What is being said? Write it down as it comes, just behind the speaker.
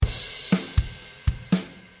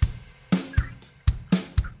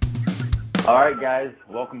All right, guys,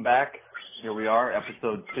 welcome back. Here we are,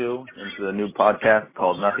 episode 2 into the new podcast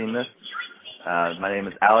called Nothingness. My name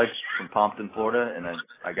is Alex from Pompton, Florida, and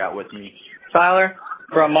I got with me Tyler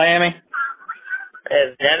from Miami.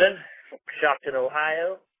 And Devin from Stockton,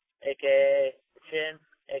 Ohio, a.k.a. Chin,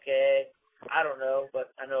 a.k.a. I don't know,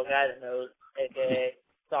 but I know a guy that knows, a.k.a.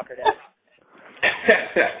 Soccer Dad.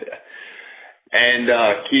 And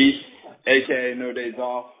Keith, a.k.a. No Days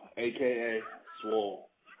Off, a.k.a. Swole.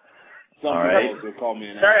 Some people call me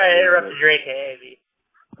an Sorry I interrupted your a.k.a. B.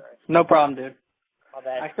 No problem, dude. My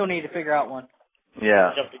bad. I still need to figure out one.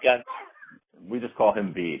 Yeah. Jumped the gun. We just call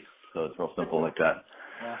him B, so it's real simple like that.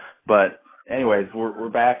 Yeah. But anyways,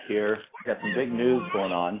 we're back here. Got some big news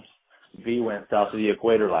going on. V went south of the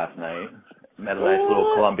equator last night. Met a nice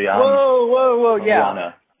little Colombian. Whoa,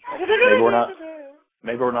 yeah.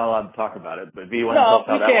 Maybe we're not allowed to talk about it, but V went No,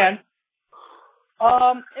 south we that can.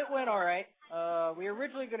 way. It went all right. We were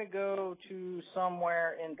originally going to go to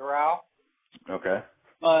somewhere in Doral. Okay.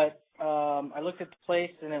 But I looked at the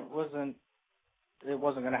place and it wasn't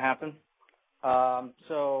going to happen.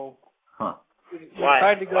 So we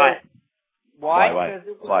tried to go. Why? Because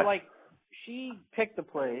it was like she picked the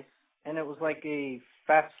place and it was like a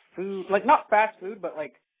fast food, like not fast food, but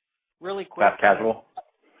like really quick. Fast casual.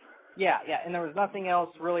 Yeah, and there was nothing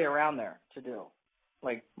else really around there to do.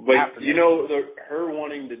 Like, but you know, her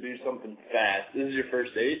wanting to do something fast. This is your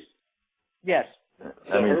first date? Yes. So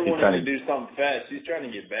her wanting to do something fast, she's trying to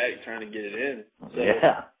get back, trying to get it in. So,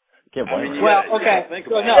 yeah. Can't blame her. Well, okay.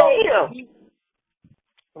 So no,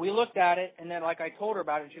 we looked at it, and then like I told her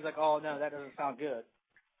about it, and she's like, "Oh no, that doesn't sound good."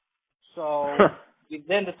 So we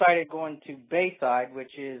then decided going to Bayside,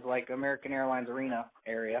 which is like American Airlines Arena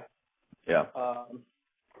area. Yeah.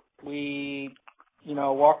 We,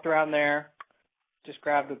 walked around there, just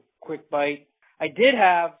grabbed a quick bite. I did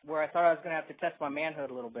have where I thought I was going to have to test my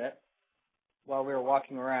manhood a little bit while we were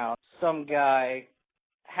walking around. Some guy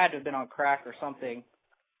had to have been on crack or something,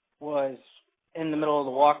 was in the middle of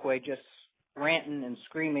the walkway just ranting and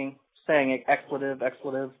screaming, saying expletive. Fuck.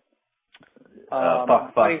 I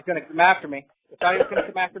thought he was going to come after me.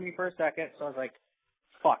 For a second, so I was like,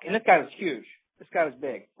 fuck. And this guy was huge. This guy was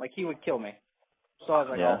big. Like, he would kill me. So I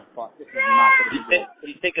was like, oh, fuck, this is not going to be good. What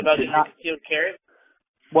do you think about getting your concealed carry?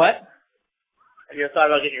 What? Have you ever thought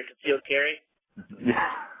about getting your concealed carry?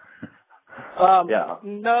 Yeah.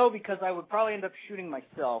 No, because I would probably end up shooting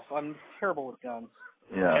myself. I'm terrible with guns.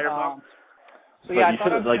 Yeah. So but you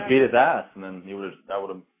should have beat his ass, and then that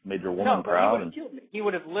would have made your woman proud. He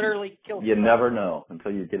would have literally killed me. You never know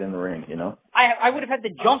until you get in the ring, I would have had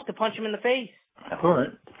the jump to punch him in the face. All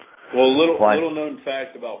right. Well, a little known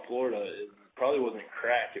fact about Florida is it probably wasn't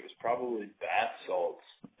crack. It was probably bath salts.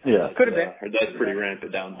 Yeah. Could have been. That's pretty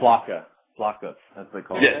rampant down there. Flocka, that's what they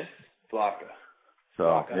call it. Yes, Flocka.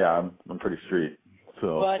 So, yeah, I'm pretty street.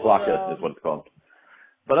 So, but, Flocka is what it's called.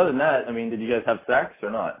 But other than that, I mean, did you guys have sex or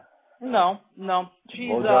not? No. She's,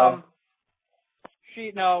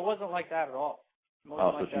 no, it wasn't like that at all.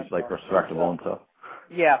 So she's like respectable and stuff.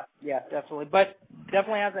 Yeah, definitely. But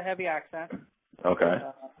definitely has a heavy accent. Okay.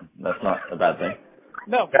 That's not a bad thing.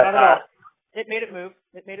 No, not at all. It made it move.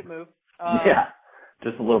 Yeah,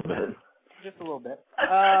 just a little bit.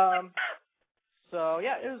 So,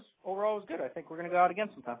 yeah, overall it was good. I think we're going to go out again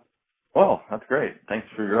sometime. Well, that's great. Thanks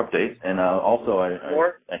for your update. And also, I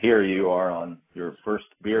hear you are on your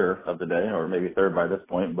first beer of the day, or maybe third by this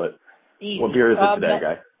point, but Easy. What beer is it today,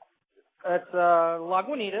 guy? It's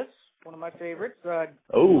Lagunitas, one of my favorites. Okay.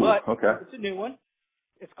 It's a new one.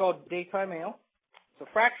 It's called Daytime Ale. It's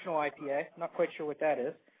a fractional IPA. Not quite sure what that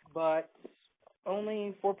is, but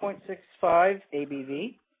only 4.65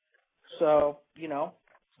 ABV. So,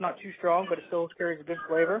 it's not too strong, but it still carries a good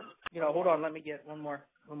flavor. Hold on, let me get one more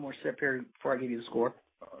sip here before I give you the score.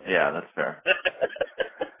 Yeah, that's fair.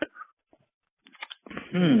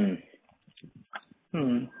 I'm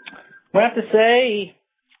gonna have to say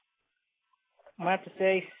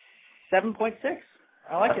 7.6.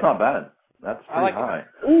 I like it. That's not bad. That's pretty high.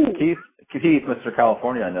 Keith, Mr.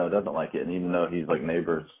 California, I know, doesn't like it, and even though he's like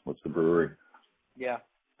neighbors with the brewery. Yeah,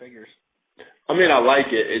 figures. I mean, I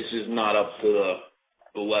like it. It's just not up to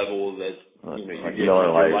the level that you get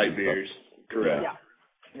with light beers. Correct.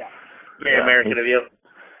 Yeah. Very American of you.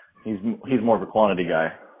 He's more of a quantity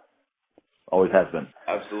guy. Always has been.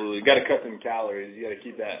 Absolutely. You got to cut some calories. You got to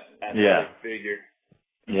keep that athletic figure.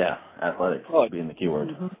 Yeah, athletic being the key word.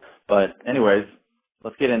 Mm-hmm. But anyways,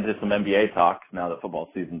 let's get into some NBA talk now that football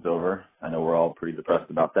season's over. I know we're all pretty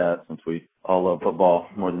depressed about that since we all love football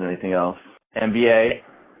more than anything else. NBA,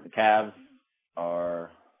 the Cavs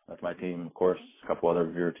that's my team, of course, a couple other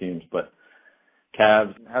of your teams, but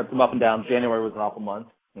Cavs had some up and downs. January was an awful month.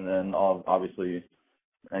 And then obviously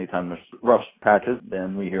anytime there's rough patches,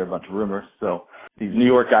 then we hear a bunch of rumors. So these New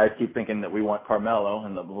York guys keep thinking that we want Carmelo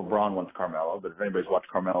and that LeBron wants Carmelo. But if anybody's watched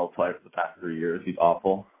Carmelo play for the past 3 years, he's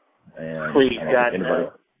awful. And Please, I don't think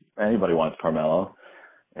God, anybody wants Carmelo.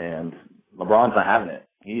 And LeBron's not having it.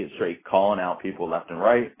 He is straight calling out people left and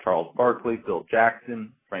right. Charles Barkley, Phil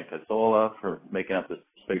Jackson, Frank Cazorla for making up this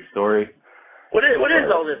big story. What is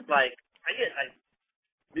all this like? I get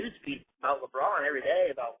news feed about LeBron every day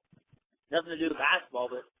about nothing to do with basketball,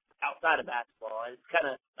 but outside of basketball. It's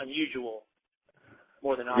kind of unusual,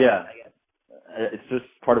 more than often, I guess. It's just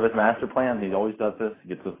part of his master plan. He always does this. He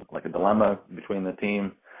gets this like a dilemma between the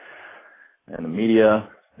team and the media,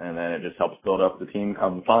 and then it just helps build up the team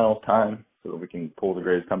come finals time so that we can pull the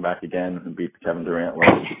greatest comeback again and beat Kevin Durant like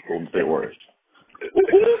the Golden State Warriors.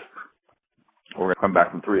 We're going to come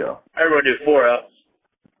back from 3-0. Everyone do 4-0.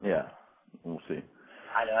 Yeah, we'll see.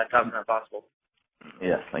 I know, that's not possible.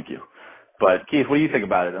 Yes, thank you. But, Keith, what do you think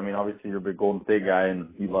about it? I mean, obviously you're a big Golden State guy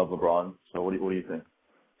and you love LeBron, so what do you think?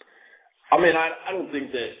 I mean, I don't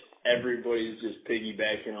think that everybody's just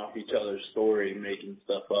piggybacking off each other's story and making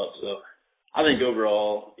stuff up. So I think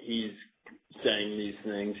overall he's saying these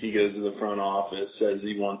things. He goes to the front office, says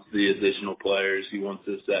he wants the additional players, he wants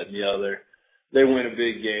this, that, and the other. They win a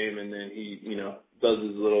big game, and then he, does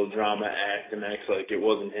his little drama act and acts like it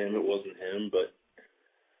wasn't him. But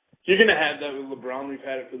you're going to have that with LeBron. We've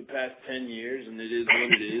had it for the past 10 years, and it is what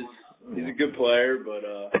it is. He's a good player, but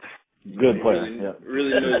good player.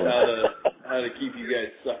 Really knows how to keep you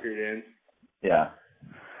guys suckered in. Yeah.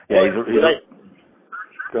 Yeah, go ahead.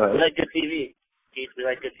 we like good TV. Keith, we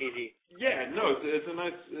like good TV. Yeah, no, it's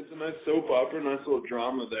a nice soap opera, nice little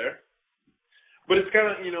drama there. But it's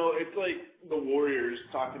kind of, it's like the Warriors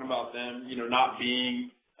talking about them, not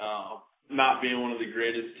being one of the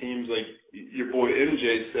greatest teams. Like your boy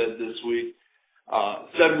MJ said this week,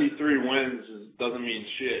 73 wins doesn't mean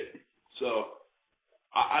shit. So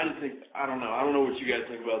I don't know what you guys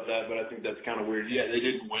think about that, but I think that's kind of weird. Yeah, they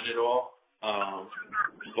didn't win it all.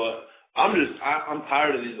 But I'm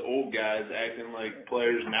tired of these old guys acting like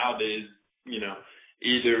players nowadays,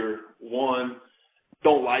 either one,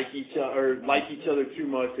 don't like each other or like each other too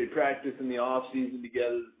much. They practice in the off season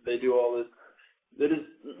together. They do all this. They're just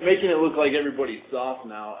making it look like everybody's soft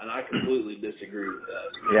now, and I completely disagree with that.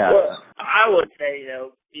 Yeah. Well, I would say,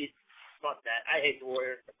 fuck that. I hate the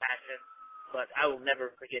Warriors for passion, but I will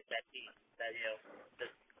never forget that team that, this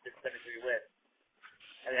 73 win.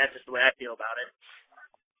 I mean, that's just the way I feel about it.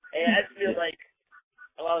 And I just feel like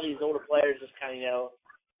a lot of these older players just kind of,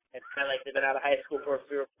 it's kind of like they've been out of high school for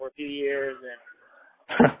a few years, and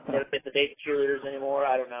they don't get to date cheerleaders anymore.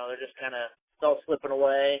 I don't know. They're just kind of all slipping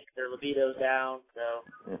away. Their libido's down.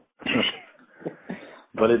 So.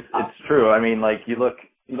 But it's true. I mean, like you look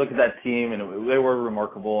at that team, and they were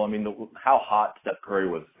remarkable. I mean, how hot Steph Curry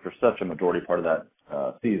was for such a majority part of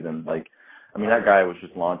that season. Like, I mean, that guy was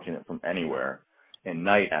just launching it from anywhere, and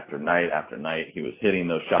night after night after night, he was hitting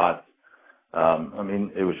those shots. I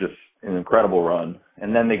mean, it was just an incredible run.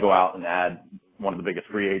 And then they go out and add one of the biggest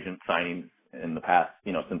free agent signings in the past,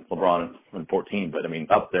 since LeBron in 14. But I mean,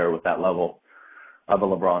 up there with that level of a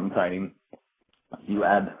LeBron signing, you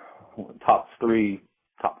add top 3,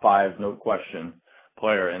 top 5, no question,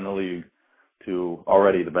 player in the league to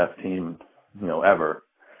already the best team, ever.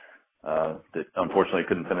 That unfortunately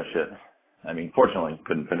couldn't finish it. I mean, fortunately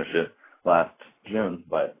couldn't finish it last June.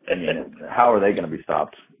 But I mean, how are they going to be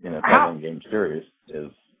stopped in a 7-game series is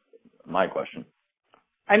my question.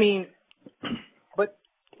 I mean, but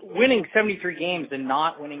winning 73 games and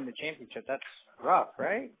not winning the championship, that's rough,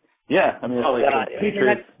 right? Yeah, I mean,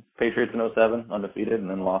 it's Patriots in 07, undefeated, and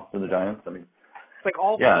then lost to the Giants. I mean, it's like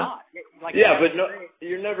all yeah. Like, but no,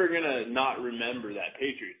 you're never gonna not remember that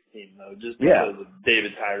Patriots team though, just because of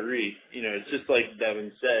David Tyree. It's just like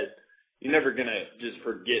Devin said. You're never gonna just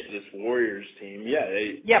forget this Warriors team.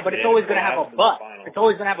 But it's always gonna have a but. It's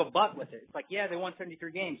always gonna have a but with it. It's like, they won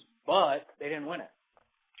 73 games, but they didn't win it.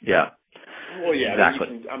 Yeah. Well, yeah,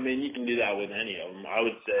 exactly. You can do that with any of them. I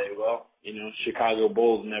would say, Chicago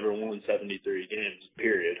Bulls never won 73 games,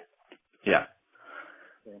 period. Yeah.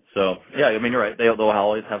 So, yeah, I mean, you're right. They'll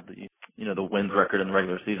always have the wins record in the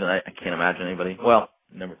regular season. I can't imagine anybody,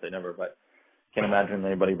 never say never, but can't imagine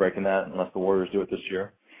anybody breaking that unless the Warriors do it this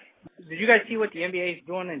year. Did you guys see what the NBA is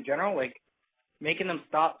doing in general, like making them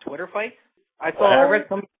stop Twitter fights? I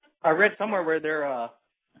read somewhere where they're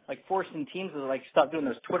like forcing teams to like stop doing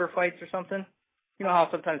those Twitter fights or something. You know how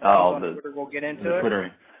sometimes teams on Twitter will get into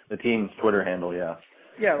it. The team's Twitter handle, yeah.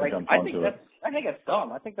 Yeah, like I think that's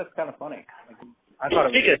dumb. I think that's kind of funny.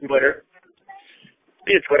 Speaking of Twitter,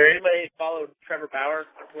 anybody follow Trevor Bauer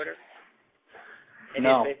on Twitter?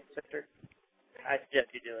 No. Indian Faith Center? I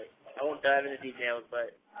suggest you do it. I won't dive into details,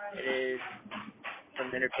 but it is some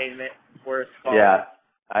entertainment worth following. Yeah,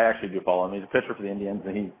 I actually do follow him. He's a pitcher for the Indians,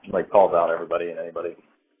 and he calls out everybody and anybody.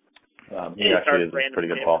 He actually is a pretty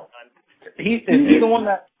good call. Is he the one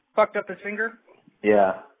that fucked up his finger?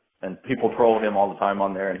 Yeah, and people troll him all the time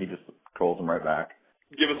on there, and he just trolls them right back.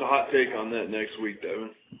 Give us a hot take on that next week, Devin.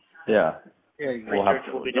 Yeah. Yeah,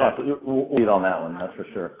 we'll lead on that one, that's for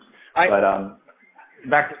sure. But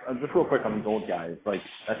back to, just real quick on these old guys. Like,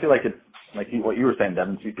 I feel like it's like what you were saying,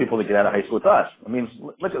 Devin. These people that get out of high school with us. I mean,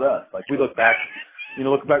 look at us. Like, we look back. We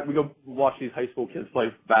go watch these high school kids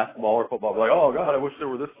play basketball or football. We're like, oh God, I wish they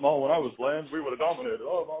were this small when I was playing. We would have dominated.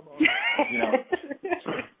 Oh, mama. You know.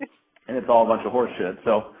 And it's all a bunch of horse shit.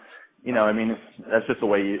 So, you know, I mean, that's just the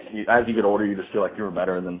way you as you get older, you just feel like you're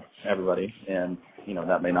better than everybody, and you know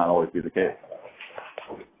that may not always be the case.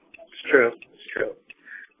 It's true.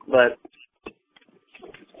 But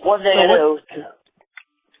one thing I know.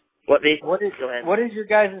 What is your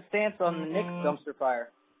guys' stance on the Knicks dumpster fire?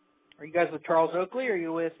 Are you guys with Charles Oakley or are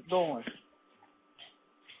you with Dolan?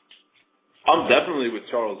 I'm definitely with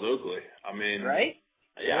Charles Oakley. I mean, right?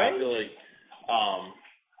 Yeah, right? I feel like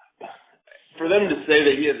for them to say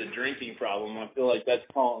that he has a drinking problem, I feel like that's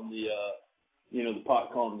calling the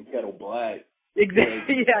pot calling the kettle black.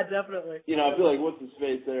 Exactly. Like, yeah, definitely. You know, I feel like what's his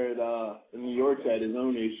face there at New York's had his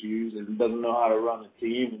own issues and doesn't know how to run a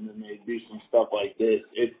team, and then they do some stuff like this.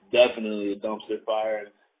 It's definitely a dumpster fire.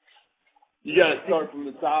 And you got to start from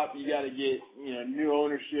the top. You got to get new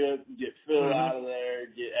ownership, get Phil out of there,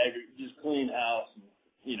 just clean house, and,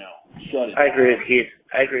 shut it. I agree with Keith.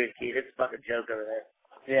 It's a fucking joke over there.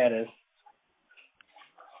 Yeah, it is.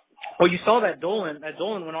 Well, you saw that Dolan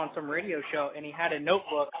went on some radio show, and he had a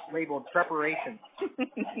notebook labeled Preparation.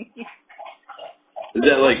 Is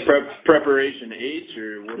that like Preparation H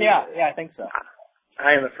or what? Yeah, I think so.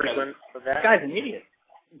 I am a frequent of that. This guy's an idiot.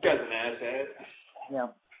 This guy's an asshat. Yeah.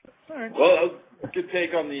 All right. Well, that was a good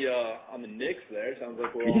take on the Knicks there. Sounds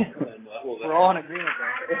like we're all on the same level there. We're all in agreement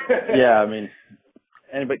there. Yeah, I mean,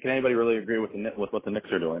 can anybody really agree with what the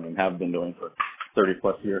Knicks are doing and have been doing for 30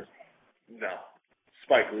 plus years? No.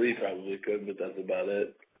 Spike Lee probably could, but that's about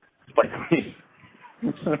it. Spike Lee.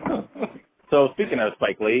 So speaking of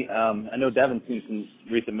Spike Lee, I know Devin's seen some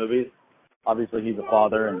recent movies. Obviously, he's a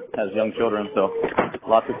father and has young children, so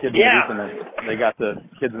lots of kids movies, and they got the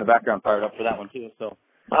kids in the background fired up for that one too. So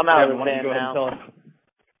I'm out Devin, of the fan now.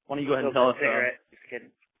 Why don't you go ahead and tell us? Just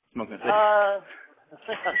kidding. Smoking a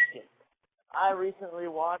cigarette. I recently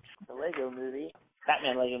watched the Lego movie,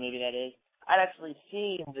 Batman Lego movie, that is. I'd actually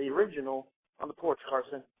seen the original on the porch,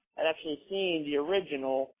 Carson. I'd actually seen the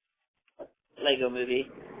original Lego movie,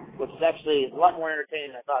 which is actually a lot more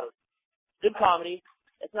entertaining than I thought it was. Good comedy.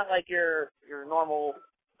 It's not like your normal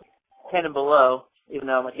 10 and below, even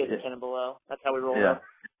though my kids are 10 and below. That's how we roll up.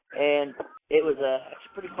 And it was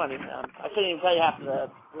actually pretty funny. I couldn't even tell you half of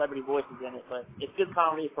the celebrity voices in it, but it's good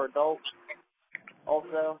comedy for adults.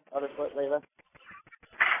 Also, other foot, Layla.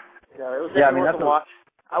 So it was definitely worth a watch.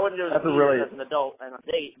 I wouldn't do it as an adult and a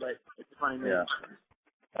date, but it's a funny movie. Yeah.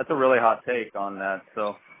 That's a really hot take on that.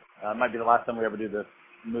 So it might be the last time we ever do this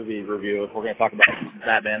movie review. We're going to talk about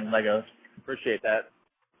Batman and Legos. Appreciate that.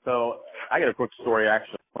 So I got a quick story,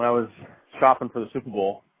 actually. When I was shopping for the Super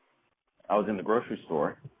Bowl, I was in the grocery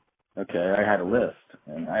store. Okay, I had a list,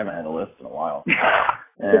 and I haven't had a list in a while.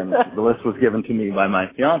 And the list was given to me by my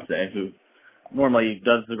fiance, who normally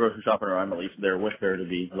does the grocery shopping, or I'm at least there with her to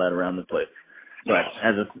be led around the place. But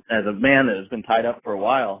as a man that has been tied up for a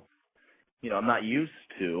while, I'm not used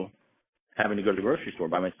to having to go to the grocery store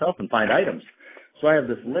by myself and find items. So I have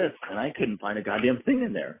this list, and I couldn't find a goddamn thing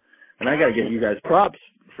in there. And I got to give you guys props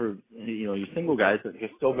for, you single guys that can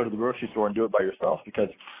still go to the grocery store and do it by yourself, because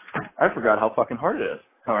I forgot how fucking hard it is.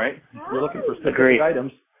 All right? You're looking for specific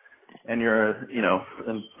items, and you're,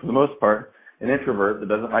 and for the most part, an introvert that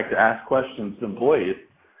doesn't like to ask questions to employees.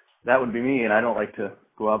 That would be me, and I don't like to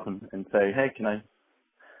go up and say, hey, can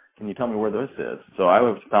you tell me where this is? So I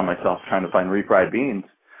found myself trying to find refried beans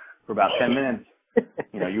for about 10 minutes.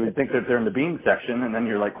 You would think that they're in the bean section, and then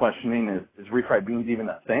you're like questioning, is refried beans even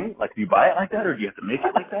a thing? Like, do you buy it like that, or do you have to make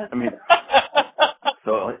it like that? I mean,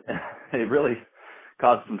 so it really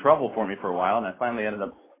caused some trouble for me for a while, and I finally ended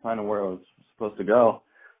up finding where I was supposed to go.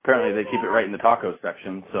 Apparently, they keep it right in the taco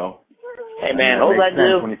section, so. Hey, man, all I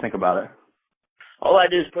do, when you think about it. all I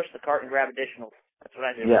do is push the cart and grab additionals. That's what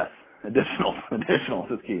I do. Yes,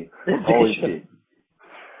 additionals is key. Always key.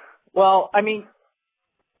 Well, I mean,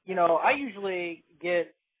 I usually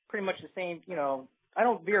get pretty much the same, I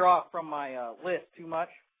don't veer off from my list too much.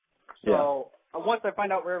 So once I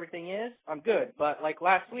find out where everything is, I'm good. But like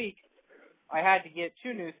last week, I had to get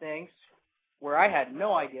 2 new things where I had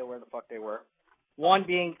no idea where the fuck they were. One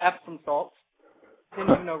being Epsom salts.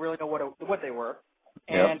 Didn't even really know what they were.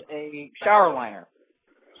 And a shower liner.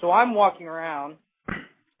 So I'm walking around,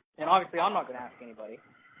 and obviously I'm not going to ask anybody.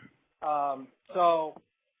 So,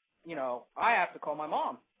 you know, I have to call my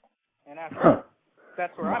mom and ask her.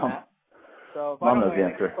 That's where I'm at. So if Mom I knows don't the know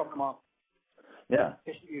answer. anything, call my mom. Yeah.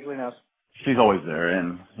 She usually knows. She's always there,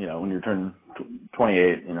 and, you know, when you're turning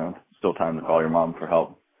 28, you know, it's still time to call your mom for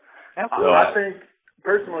help. Absolutely. So I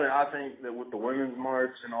think that with the Women's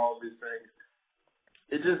March and all of these things,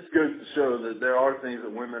 it just goes to show that there are things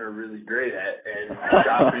that women are really great at, and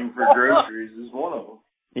shopping for groceries is one of them.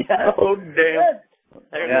 Yeah. Oh,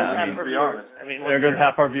 damn. To be honest. There goes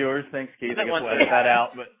half our viewers. Thanks, Keith. I guess we'll edit that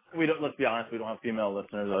out. But we don't. Let's be honest. We don't have female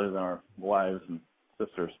listeners other than our wives and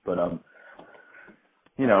sisters. But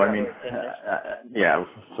you know, I mean, yeah.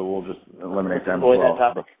 So we'll just eliminate them as Avoid well. that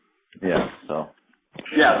topic. Yeah. So.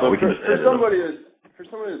 Yeah, but we can for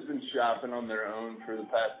somebody that's been shopping on their own for the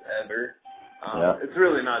past ever, it's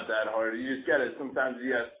really not that hard. You just sometimes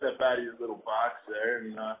you gotta step out of your little box there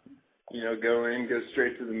and you know, go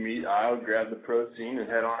straight to the meat aisle, grab the protein, and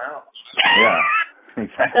head on out. Yeah,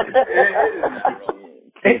 exactly.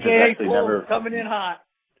 AKA coming in hot.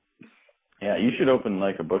 Yeah, you should open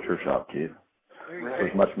like a butcher shop, Keith.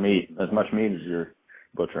 As much meat as you're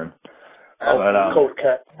butchering. Cold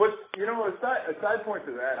cut. But you know, a side point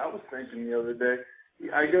to that, I was thinking the other day.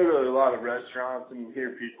 I go to a lot of restaurants and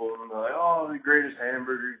hear people and they're like, "Oh, the greatest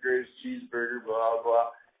hamburger, greatest cheeseburger, blah blah."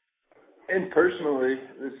 And personally,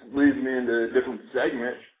 this leads me into a different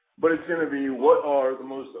segment, but it's going to be what are the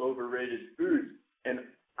most overrated foods. And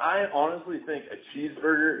I honestly think a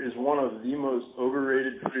cheeseburger is one of the most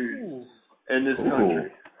overrated foods in this country.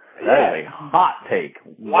 That is a hot take.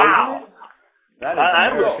 Wow. That is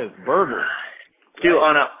America's burger. Dude,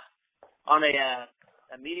 on a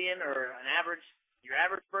median or an average, your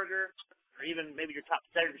average burger, or even maybe your top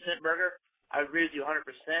 70% burger, I agree with you 100%.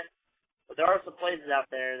 But there are some places out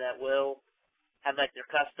there that will have like their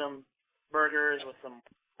custom burgers with some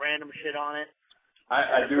random shit on it.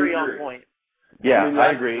 I do pretty agree. on point. Yeah,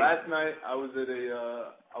 I agree. Last night I was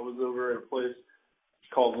over at a place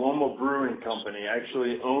called Loma Brewing Company,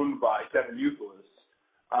 actually owned by Kevin Youkilis.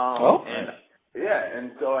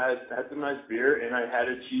 And so I had some nice beer, and I had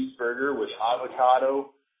a cheeseburger with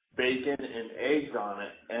avocado, bacon, and eggs on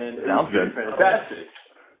it, and it sounds was good. Fantastic.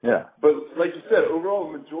 Yeah. But like you said,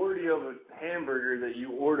 overall, the majority of a hamburger that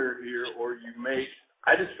you order here or you make,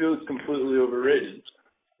 I just feel it's completely overrated.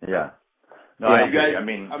 Yeah. No, I agree.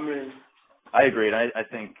 I agree. And I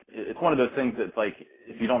think it's one of those things that's like,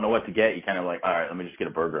 if you don't know what to get, you kind of like, all right, let me just get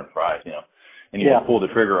a burger and fries, you know, and you just pull the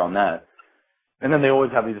trigger on that. And then they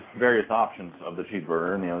always have these various options of the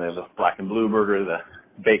cheeseburger. And, you know, they have the black and blue burger, the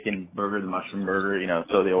bacon burger, the mushroom burger, you know,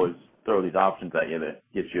 so they always throw these options at you that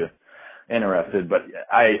get you interested. But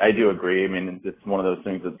I do agree. I mean, it's one of those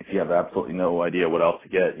things that if you have absolutely no idea what else to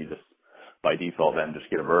get, you just by default then just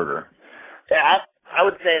get a burger. Yeah, I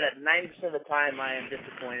would say that 90% of the time I am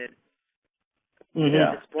disappointed. Mm-hmm.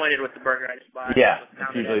 Yeah. Disappointed with the burger I just bought. Yeah,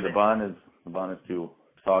 it's usually the bun is too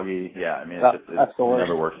soggy. Yeah, I mean it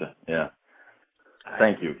never works. Yeah.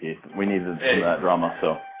 Thank you, Keith. We needed some of that drama.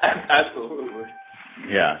 So. Absolutely.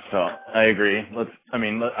 Yeah, so I agree.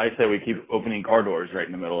 I say we keep opening car doors right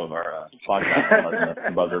in the middle of our podcast and letting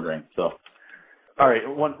the buzzer ring. So, all right,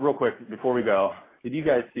 one real quick before we go. Did you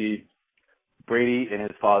guys see Brady and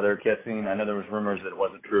his father kissing? I know there was rumors that it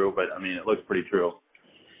wasn't true, but I mean it looks pretty true.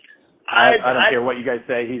 I don't care what you guys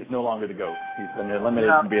say. He's no longer the GOAT. He's been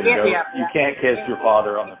eliminated from being the GOAT. Yeah. You can't kiss your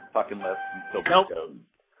father on the fucking lips and still be the GOAT.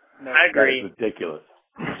 No, I agree. That is ridiculous.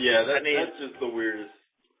 Yeah, that's just the weirdest.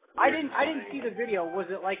 I didn't see the video. Was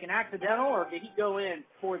it like an accidental, or did he go in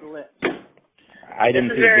for the lips? I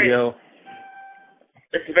didn't see the video.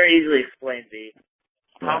 This is very easily explained, Z.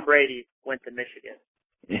 Tom Brady went to Michigan.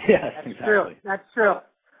 Yes, That's exactly. true. That's true.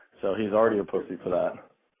 So he's already a pussy for that.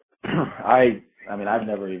 I mean, I've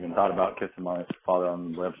never even thought about kissing my father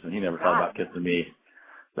on the lips, and he never thought about kissing me.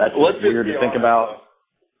 That's weird to think about.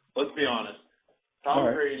 Let's be honest.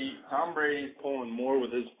 Tom Brady's pulling more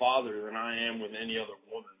with his father than I am with any other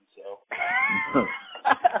woman. So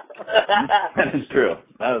that is true.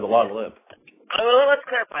 That is a lot of lip. Well, let's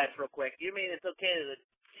clarify this real quick. You mean it's okay to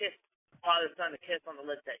kiss father and son to kiss on the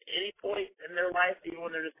lips at any point in their life, even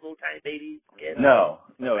when they're just little tiny babies? No,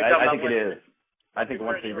 I think it is. I think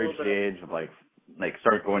once they reach the age of like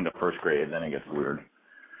start going to first grade, then it gets weird.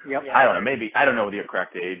 Yep. I don't know. Maybe I don't know the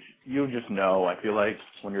correct age. You just know. I feel like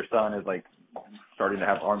when your son is like starting to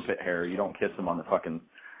have armpit hair, you don't kiss him on the fucking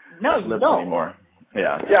lips anymore.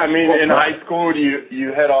 Yeah. Yeah, I mean, in high school,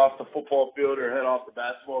 you head off the football field or head off the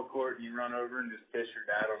basketball court and you run over and just kiss your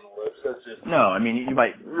dad on the lips. That's just No, I mean, you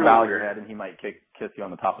might bow your head and he might kiss you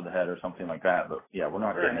on the top of the head or something like that. But yeah, we're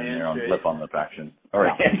not getting in there on lip on lip action or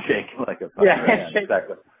a handshake like a handshake.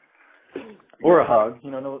 Exactly. Or a hug.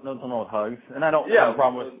 You know, no with hugs. And I don't have a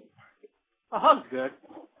problem with. A hug's good.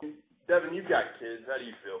 Devin, you've got kids. How do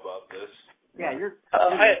you feel about this? Yeah, you're.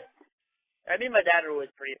 I mean, my dad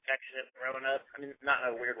was pretty affectionate growing up. I mean, not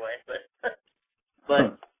in a weird way, but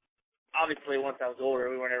obviously once I was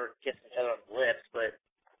older, we weren't ever kissing each other on the lips.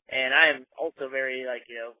 And I am also very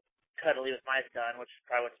cuddly with my son, which is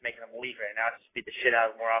probably what's making him weak right now. I just beat the shit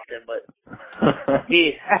out of him more often, but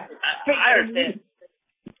I understand.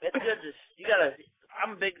 It's good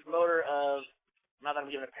I'm a big promoter of, not that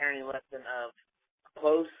I'm giving a parenting lesson, of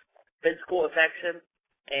close physical affection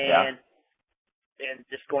and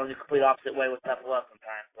just going the complete opposite way with tough love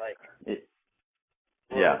sometimes. I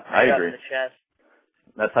agree. In the chest.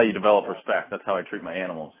 That's how you develop respect. That's how I treat my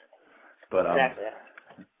animals. But exactly.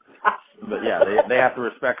 But yeah, they have to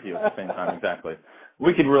respect you at the same time. Exactly.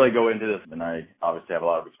 We could really go into this, and I obviously have a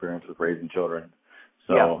lot of experience with raising children.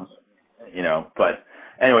 So, but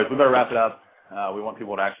anyways, we better wrap it up. We want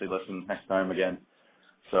people to actually listen next time again.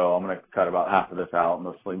 So I'm going to cut about half of this out and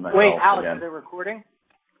mostly myself. Wait, Alex, again. are they recording?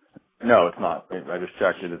 No, it's not. I just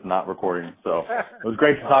checked it. It's not recording. So it was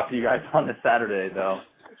great to talk to you guys on this Saturday, though.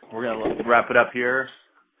 We're going to wrap it up here.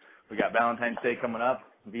 We got Valentine's Day coming up.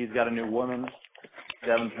 V's got a new woman.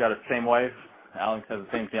 Devin's got his same wife. Alex has the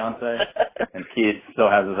same fiance. And Keith still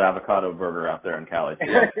has his avocado burger out there in Cali.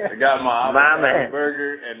 I got my avocado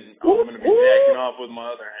burger, and I'm going to be jacking off with my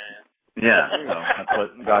other hand. Yeah, so that's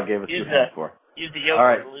what God gave us two hands for. Use the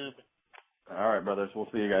yogurt lube. All right, brothers. We'll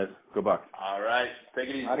see you guys. Go Bucks. All right. Take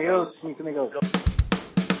it easy. Adios, amigos.